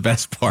 That's the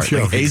best part.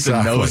 Yeah, Hazen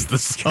exactly. knows the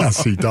song.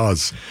 Yes, he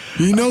does.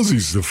 He knows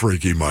he's the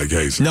freaky Mike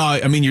Hazen. No,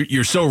 I mean,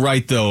 you're so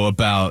right, though,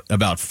 about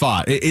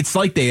Pfaadt. It's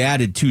like they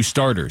added 2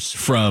 starters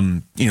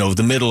from,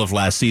 the middle of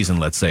last season,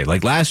 let's say.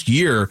 Like last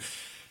year,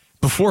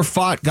 before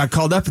Pfaadt got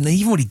called up, and then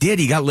even what he did,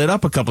 he got lit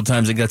up a couple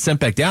times and got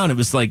sent back down. It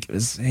was like,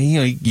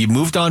 you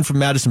moved on from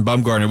Madison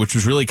Bumgarner, which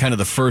was really kind of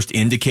the first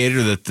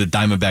indicator that the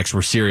Diamondbacks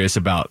were serious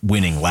about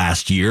winning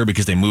last year,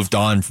 because they moved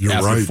on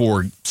after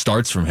 4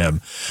 starts from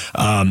him.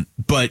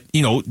 But,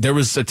 there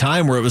was a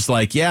time where it was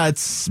like, yeah,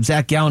 it's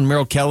Zach Gallen,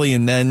 Merrill Kelly,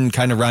 and then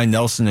kind of Ryan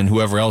Nelson and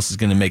whoever else is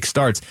going to make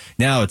starts.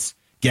 Now it's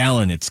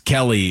Gallen, it's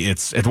Kelly,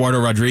 it's Eduardo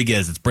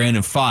Rodriguez, it's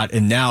Brandon Pfaadt,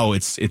 and now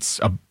it's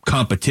a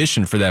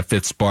competition for that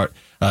 5th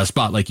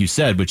spot, like you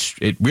said, which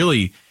it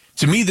really,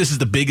 to me, this is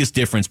the biggest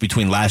difference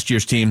between last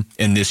year's team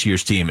and this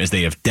year's team, is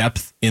they have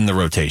depth in the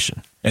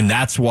rotation. And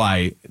that's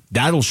why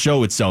that'll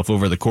show itself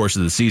over the course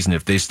of the season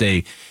if they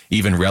stay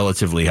even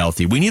relatively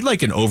healthy. We need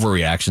like an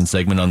overreaction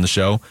segment on the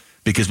show,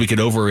 because we could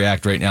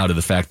overreact right now to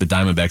the fact the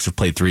Diamondbacks have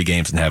played 3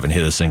 games and haven't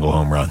hit a single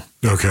home run.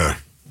 Okay.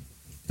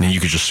 And you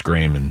could just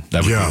scream, and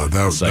that would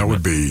that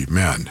would be,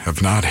 man,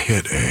 have not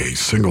hit a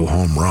single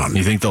home run.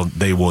 You think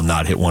they will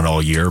not hit one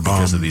all year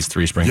because of these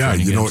 3 spring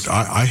training games? Know what?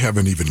 I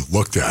haven't even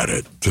looked at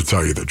it, to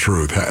tell you the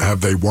truth. Have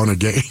they won a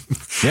game?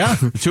 Yeah,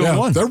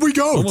 2-1. There we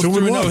go. Almost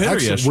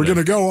 2-1. We're going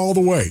to go all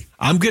the way.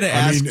 I'm going to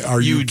ask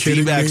you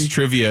D-backs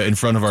trivia in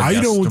front of our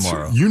guests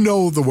tomorrow. You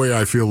know the way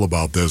I feel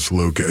about this,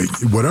 Luke.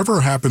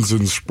 Whatever happens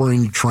in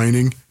spring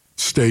training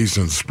stays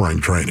in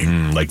spring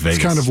training. Like Vegas.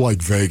 It's kind of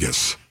like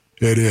Vegas.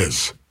 It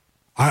is.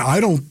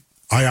 I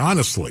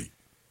honestly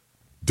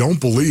don't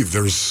believe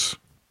there's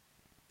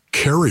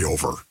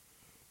carryover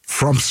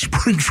from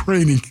spring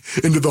training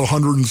into the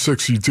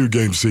 162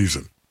 game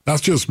season.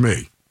 That's just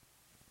me.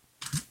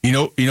 You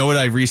know what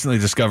I recently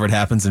discovered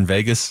happens in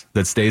Vegas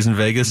that stays in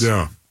Vegas?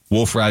 Yeah.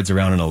 Wolf rides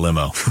around in a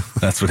limo.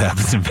 That's what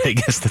happens in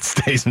Vegas that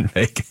stays in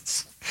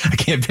Vegas. I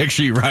can't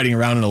picture you riding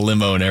around in a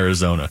limo in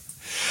Arizona.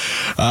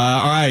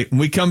 All right, when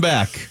we come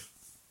back,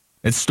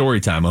 it's story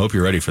time. I hope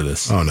you're ready for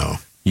this. Oh, no.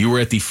 You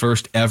were at the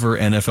first ever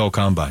NFL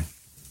Combine.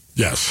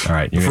 Yes. All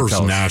right. The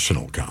first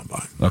national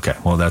combine. Okay.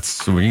 Well, you're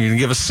going to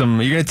give us you're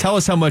going to tell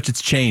us how much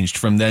it's changed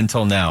from then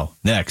till now.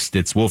 Next,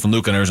 it's Wolf and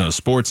Luke on Arizona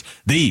Sports,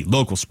 the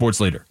local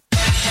sports leader.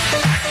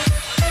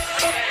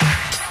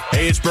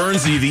 Hey, it's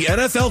Bernsey. The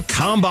NFL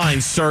Combine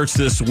starts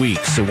this week.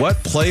 So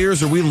what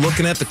players are we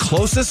looking at the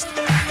closest?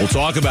 We'll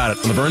talk about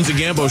it on the Burns and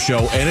Gambo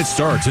Show, and it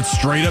starts at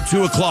straight up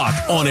 2 o'clock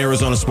on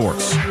Arizona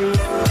Sports.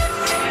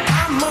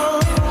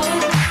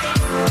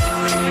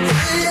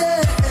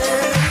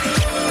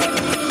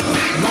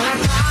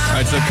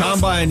 So the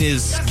Combine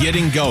is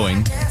getting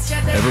going.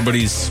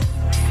 Everybody's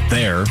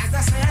there.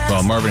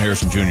 Well, Marvin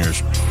Harrison Jr.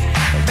 is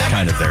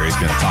kind of there. He's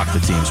going to talk to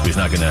teams, but he's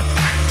not going to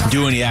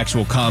do any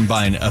actual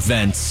Combine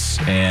events,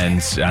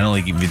 and I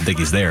don't even think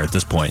he's there at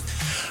this point.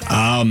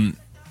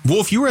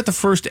 Wolf, you were at the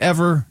first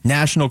ever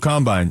national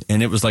Combine,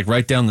 and it was like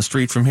right down the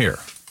street from here.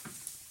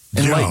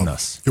 Enlighten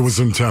us. It was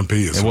in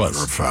Tempe, as a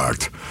matter of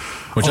fact.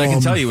 Which I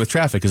can tell you with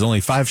traffic is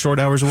only 5 short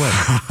hours away.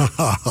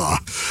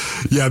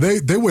 Yeah,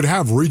 they would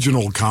have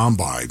regional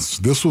combines.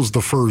 This was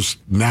the first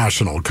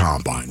national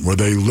combine where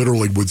they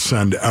literally would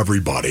send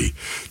everybody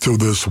to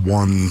this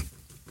one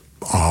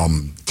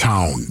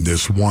town,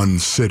 this one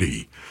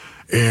city.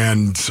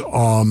 And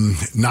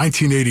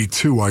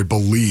 1982, I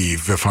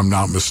believe, if I'm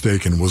not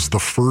mistaken, was the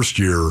first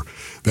year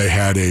they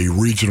had a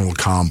regional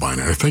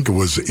combine. I think it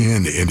was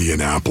in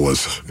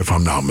Indianapolis, if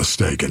I'm not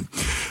mistaken.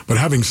 But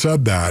having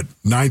said that,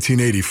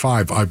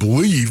 1985, I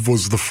believe,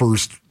 was the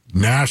first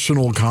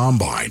national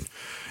combine.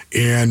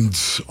 And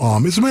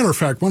as a matter of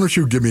fact, why don't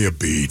you give me a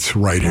beat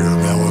right here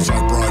now as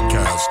I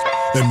broadcast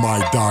in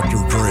my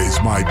Dr.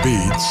 Dre's My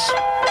Beats.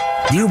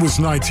 The year was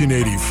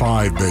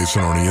 1985,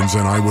 Basinonians,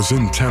 and I was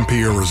in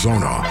Tempe,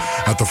 Arizona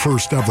at the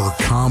first ever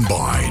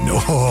Combine.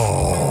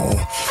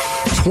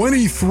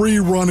 23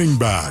 running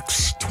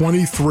backs.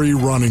 23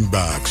 running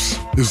backs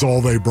is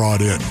all they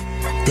brought in.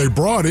 They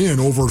brought in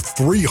over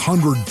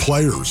 300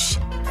 players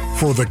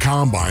for the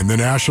Combine, the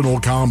National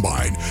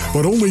Combine,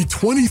 but only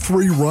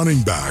 23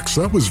 running backs.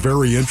 That was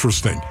very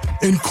interesting,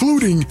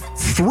 including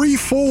 3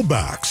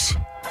 fullbacks.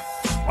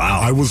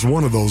 Wow. I was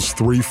one of those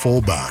 3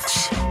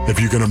 fullbacks,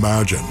 if you can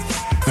imagine.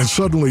 And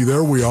suddenly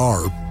there we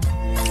are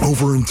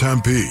over in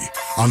Tempe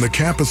on the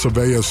campus of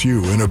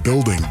ASU in a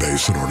building,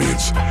 Basin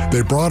audience.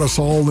 They brought us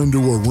all into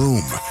a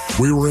room.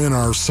 We were in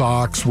our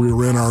socks, we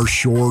were in our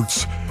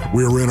shorts,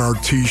 we were in our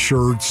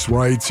T-shirts,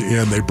 right?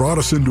 And they brought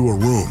us into a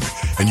room,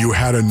 and you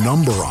had a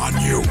number on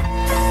you.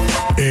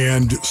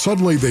 And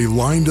suddenly they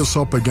lined us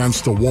up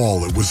against a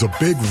wall. It was a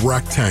big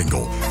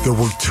rectangle. There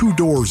were 2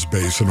 doors,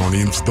 Basin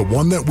audience, the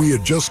one that we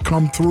had just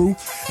come through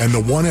and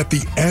the one at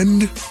the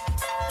end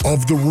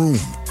of the room.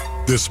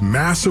 This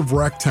massive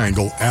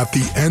rectangle at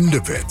the end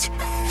of it.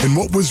 And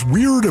what was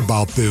weird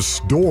about this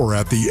door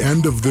at the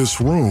end of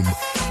this room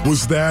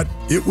was that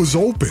it was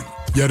open,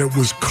 yet it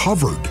was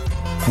covered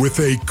with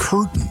a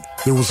curtain.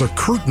 There was a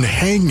curtain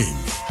hanging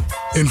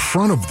in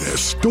front of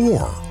this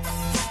door.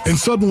 And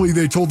suddenly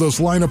they told us,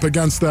 line up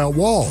against that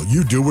wall.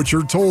 You do what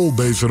you're told,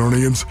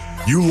 Basinonians.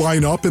 You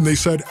line up, and they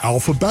said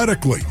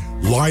alphabetically,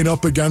 line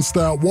up against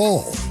that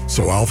wall.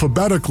 So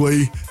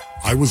alphabetically,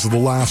 I was the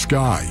last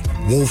guy,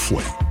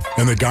 Wolfley.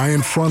 And the guy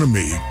in front of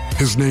me,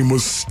 his name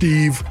was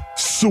Steve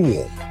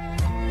Sewell.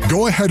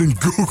 Go ahead and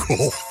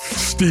Google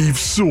Steve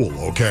Sewell,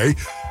 okay?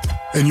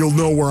 And you'll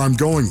know where I'm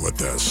going with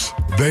this.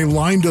 They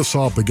lined us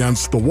up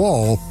against the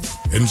wall,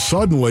 and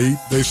suddenly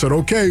they said,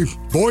 okay,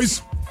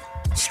 boys,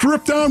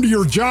 strip down to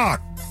your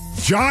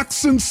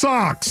jocks and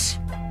socks.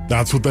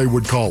 That's what they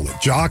would call it,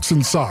 jocks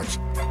and socks.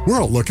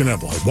 We're all looking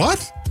at like,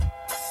 what?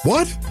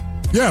 What?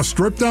 Yeah,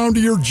 strip down to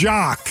your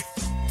jocks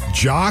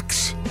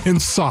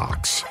and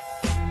socks.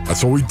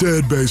 That's what we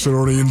did,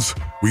 Basinonians.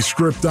 We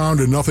stripped down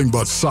to nothing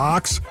but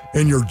socks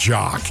and your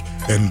jock.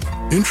 And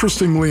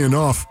interestingly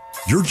enough,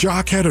 your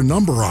jock had a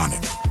number on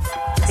it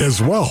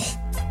as well,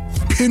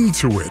 pinned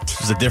to it. It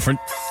was a different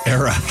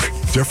era.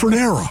 Different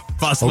era.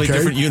 Possibly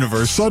different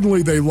universe.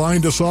 Suddenly they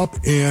lined us up,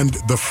 and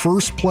the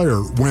first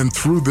player went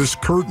through this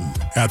curtain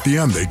at the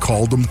end. They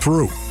called him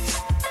through.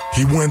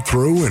 He went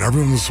through, and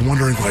everyone was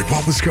wondering, like,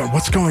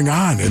 what's going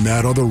on in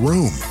that other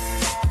room?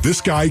 This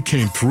guy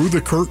came through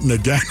the curtain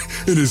again,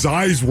 and his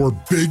eyes were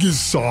big as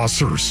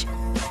saucers.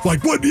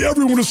 Like, what?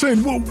 Everyone was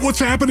saying, what's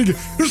happening?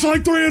 There's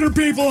like 300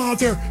 people out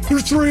there.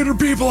 There's 300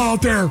 people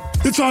out there.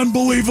 It's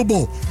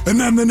unbelievable. And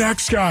then the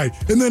next guy,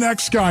 and the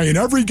next guy, and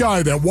every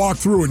guy that walked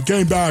through and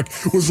came back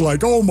was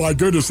like, oh my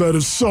goodness, that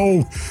is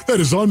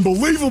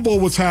unbelievable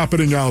what's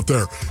happening out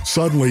there.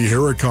 Suddenly,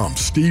 here it comes.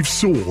 Steve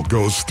Sewell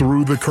goes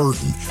through the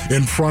curtain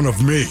in front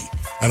of me.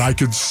 And I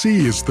could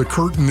see as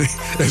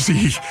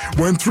he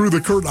went through the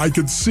curtain, I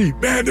could see,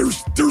 man,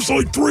 there's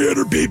like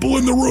 300 people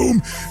in the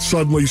room.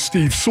 Suddenly,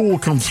 Steve Sewell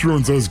comes through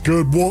and says,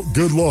 good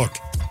luck.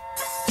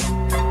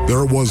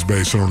 There it was,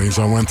 Basinonians.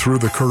 I went through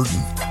the curtain.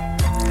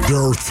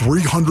 There are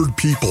 300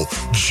 people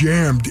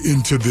jammed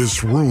into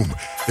this room.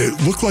 It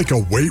looked like a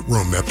weight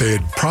room that they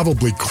had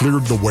probably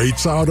cleared the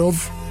weights out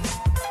of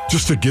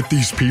just to get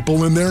these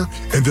people in there.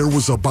 And there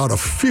was about a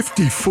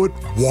 50-foot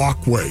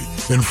walkway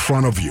in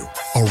front of you,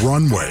 a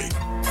runway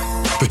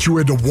that you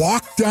had to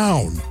walk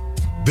down,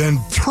 then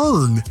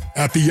turn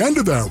at the end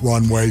of that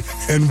runway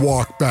and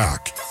walk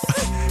back.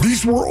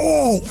 These were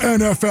all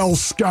NFL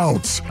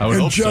scouts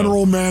and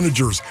general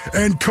managers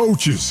and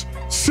coaches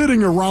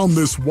sitting around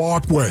this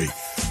walkway.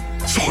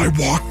 So I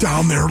walked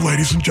down there,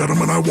 ladies and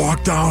gentlemen. I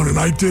walked down and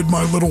I did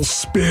my little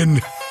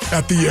spin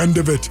at the end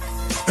of it.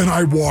 And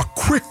I walked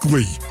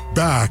quickly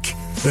back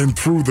and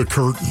through the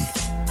curtain.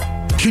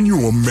 Can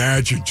you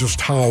imagine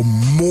just how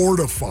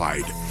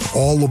mortified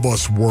all of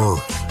us were?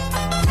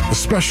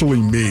 Especially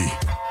me,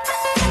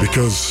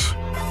 because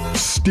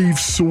Steve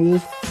Sewell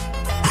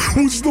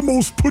was the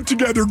most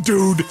put-together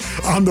dude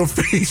on the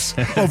face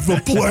of the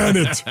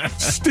planet.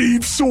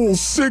 Steve Sewell,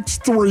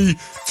 6'3",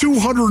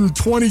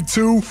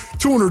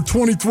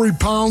 223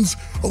 pounds,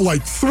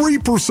 like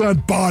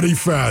 3% body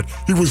fat.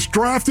 He was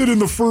drafted in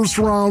the first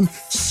round.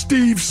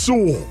 Steve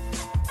Sewell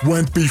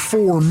went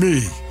before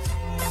me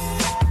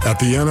at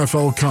the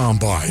NFL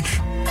Combine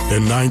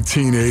in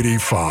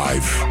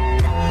 1985.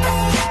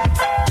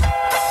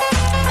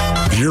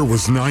 The year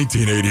was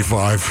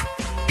 1985,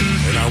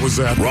 and I was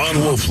at Ron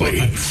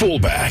Wolfley,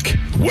 fullback,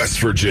 West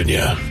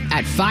Virginia.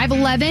 At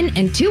 5'11"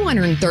 and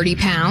 230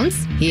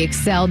 pounds, he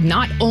excelled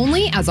not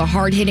only as a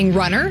hard-hitting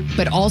runner,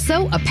 but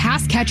also a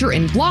pass catcher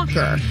and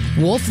blocker.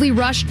 Wolfley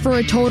rushed for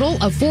a total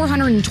of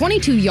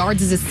 422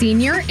 yards as a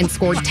senior and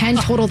scored 10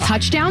 total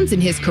touchdowns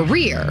in his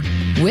career.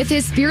 With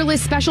his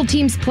fearless special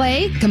teams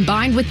play,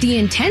 combined with the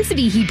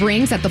intensity he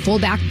brings at the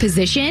fullback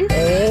position,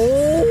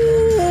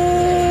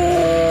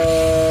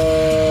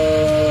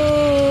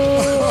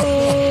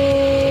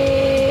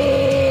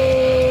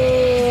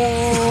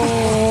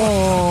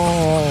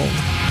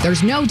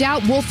 there's no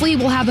doubt Wolfley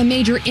will have a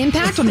major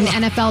impact on an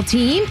NFL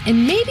team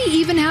and maybe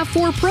even have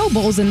 4 Pro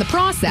Bowls in the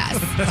process.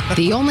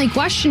 The only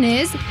question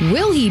is,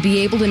 will he be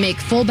able to make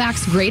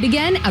fullbacks great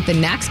again at the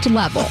next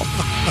level?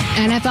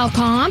 NFL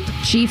comp,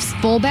 Chiefs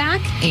fullback,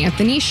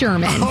 Anthony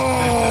Sherman.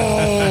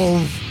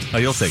 Oh, Oh,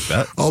 you'll take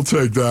that. I'll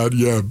take that,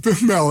 yeah.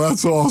 Mel,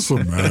 that's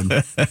awesome, man.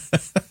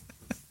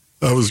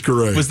 That was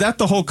great. Was that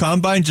the whole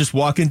combine, just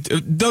walking?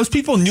 Those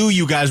people knew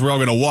you guys were all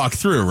going to walk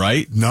through,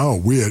 right?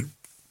 No, we had.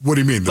 What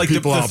do you mean? The like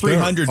people the out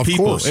 300 there?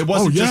 people. Course. It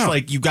wasn't just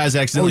like you guys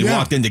accidentally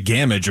walked into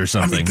Gamage or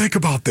something. I mean, think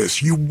about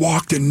this. You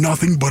walked in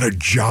nothing but a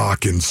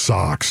jock and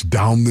socks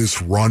down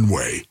this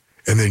runway,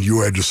 and then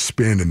you had to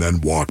spin and then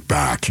walk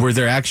back. Were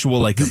there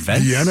actual events?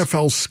 The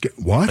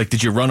NFL what? Like,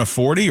 did you run a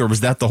 40, or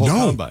was that the whole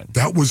combine?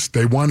 That was.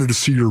 They wanted to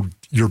see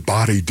your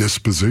body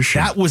disposition.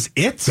 That was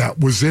it. That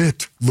was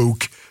it,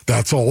 Luke.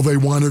 That's all they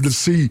wanted to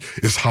see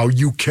is how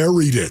you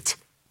carried it.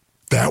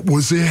 That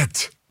was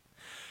it.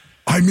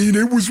 I mean,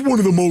 it was one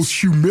of the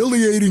most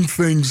humiliating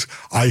things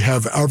I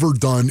have ever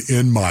done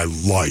in my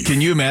life.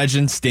 Can you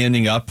imagine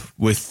standing up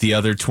with the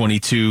other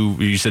 22?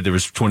 You said there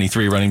was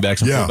 23 running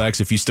backs and fullbacks.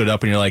 If you stood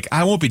up and you're like,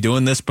 I won't be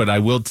doing this, but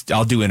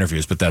I'll do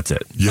interviews, but that's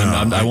it.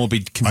 Yeah, I won't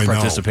be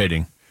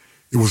participating.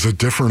 It was a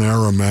different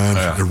era, man.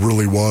 Yeah. It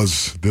really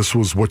was. This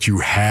was what you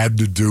had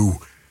to do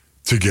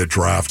to get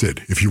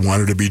drafted. If you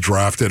wanted to be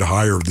drafted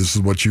higher, this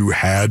is what you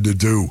had to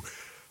do.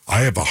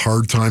 I have a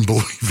hard time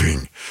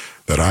believing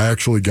that I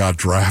actually got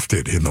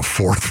drafted in the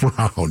 4th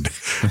round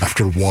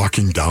after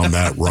walking down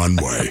that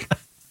runway.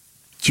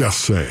 Just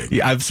saying.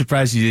 Yeah, I'm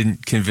surprised you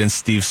didn't convince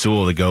Steve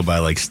Sewell to go by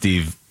like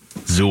Steve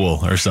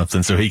Zool or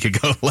something so he could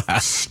go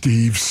last.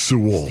 Steve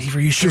Sewell. Steve,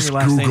 are you sure just your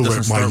last Google name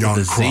it, my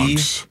young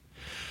crunks.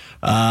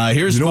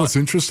 Here's you know what's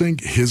interesting?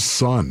 His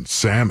son,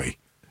 Sammy,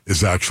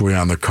 is actually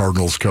on the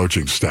Cardinals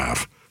coaching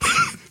staff.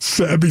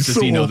 Sammy Does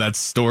he know that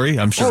story?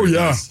 I'm sure.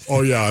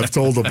 Oh yeah. I've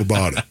told him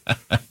about it.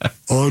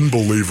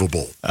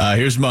 Unbelievable.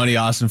 Here's Monty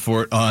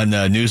Austinfort on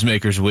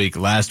Newsmakers Week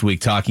last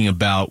week talking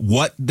about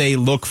what they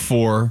look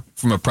for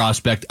from a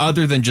prospect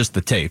other than just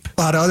the tape.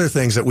 A lot of other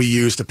things that we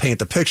use to paint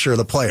the picture of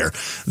the player.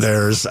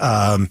 There's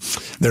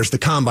the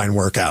combine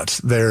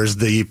workouts. There's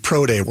the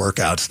pro day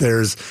workouts.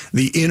 There's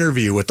the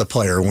interview with the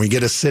player when we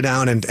get to sit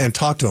down and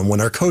talk to him,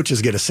 when our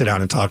coaches get to sit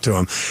down and talk to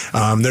him.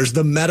 There's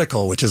the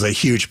medical, which is a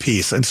huge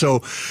piece. And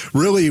so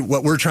really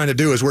what we're trying to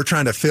do is we're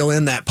trying to fill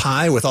in that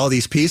pie with all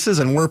these pieces,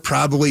 and we're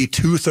probably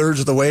 2/3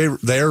 of the way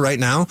there right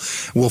now.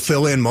 We'll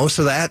fill in most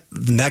of that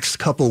the next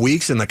couple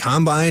weeks in the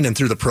combine and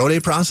through the pro day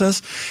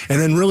process. And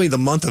then really the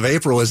month of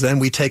April is then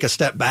we take a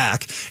step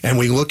back and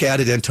we look at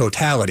it in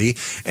totality,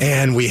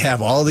 and we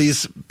have all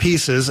these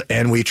pieces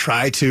and we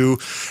try to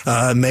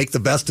make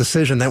the best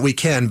decision that we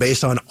can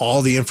based on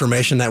all the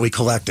information that we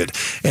collected.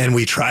 And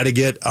we try to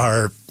get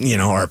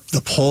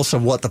the pulse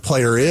of what the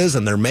player is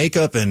and their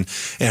makeup and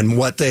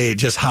what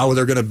how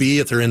they're going to be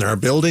if they're in our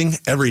building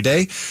every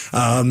day.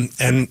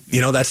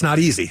 That's not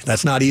easy.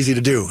 That's not easy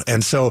to do.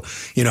 And so,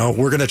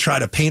 we're going to try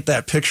to paint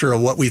that picture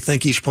of what we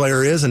think each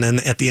player is, and then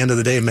at the end of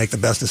the day, make the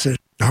best decision.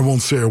 I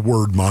won't say a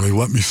word, Monty.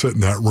 Let me sit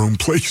in that room,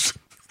 please.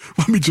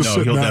 Let me just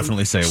sit he'll in that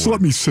definitely say a just word.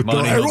 Let me sit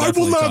Monty, there. I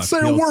will not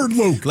say a word,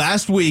 Luke.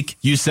 Last week,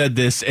 you said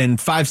this,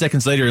 and 5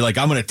 seconds later, you're like,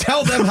 I'm going to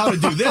tell them how to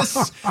do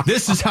this.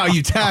 This is how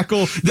you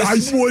tackle. I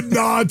would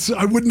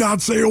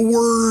not say a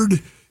word.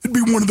 It'd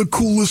be one of the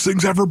coolest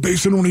things ever,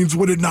 Basinonians,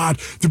 would it not,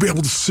 to be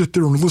able to sit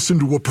there and listen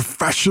to a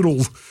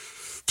professional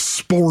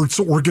sports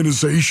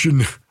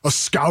organization, a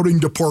scouting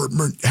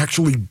department,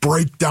 actually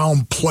break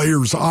down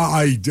players.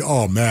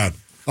 Oh, man.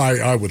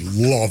 I would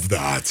love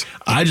that.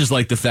 I just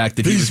like the fact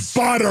that he's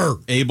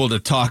able to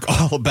talk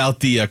all about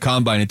the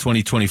combine in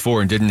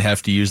 2024 and didn't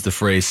have to use the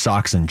phrase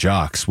socks and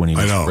jocks when he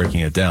was breaking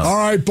it down. All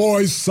right,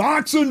 boys,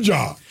 socks and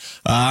jocks.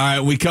 All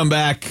right, we come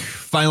back.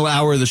 Final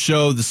hour of the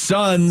show. The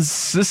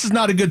Suns, this is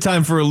not a good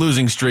time for a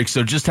losing streak,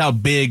 so just how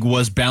big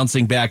was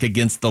bouncing back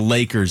against the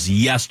Lakers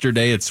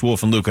yesterday? It's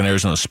Wolf and Luke on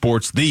Arizona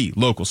Sports, the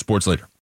local sports leader.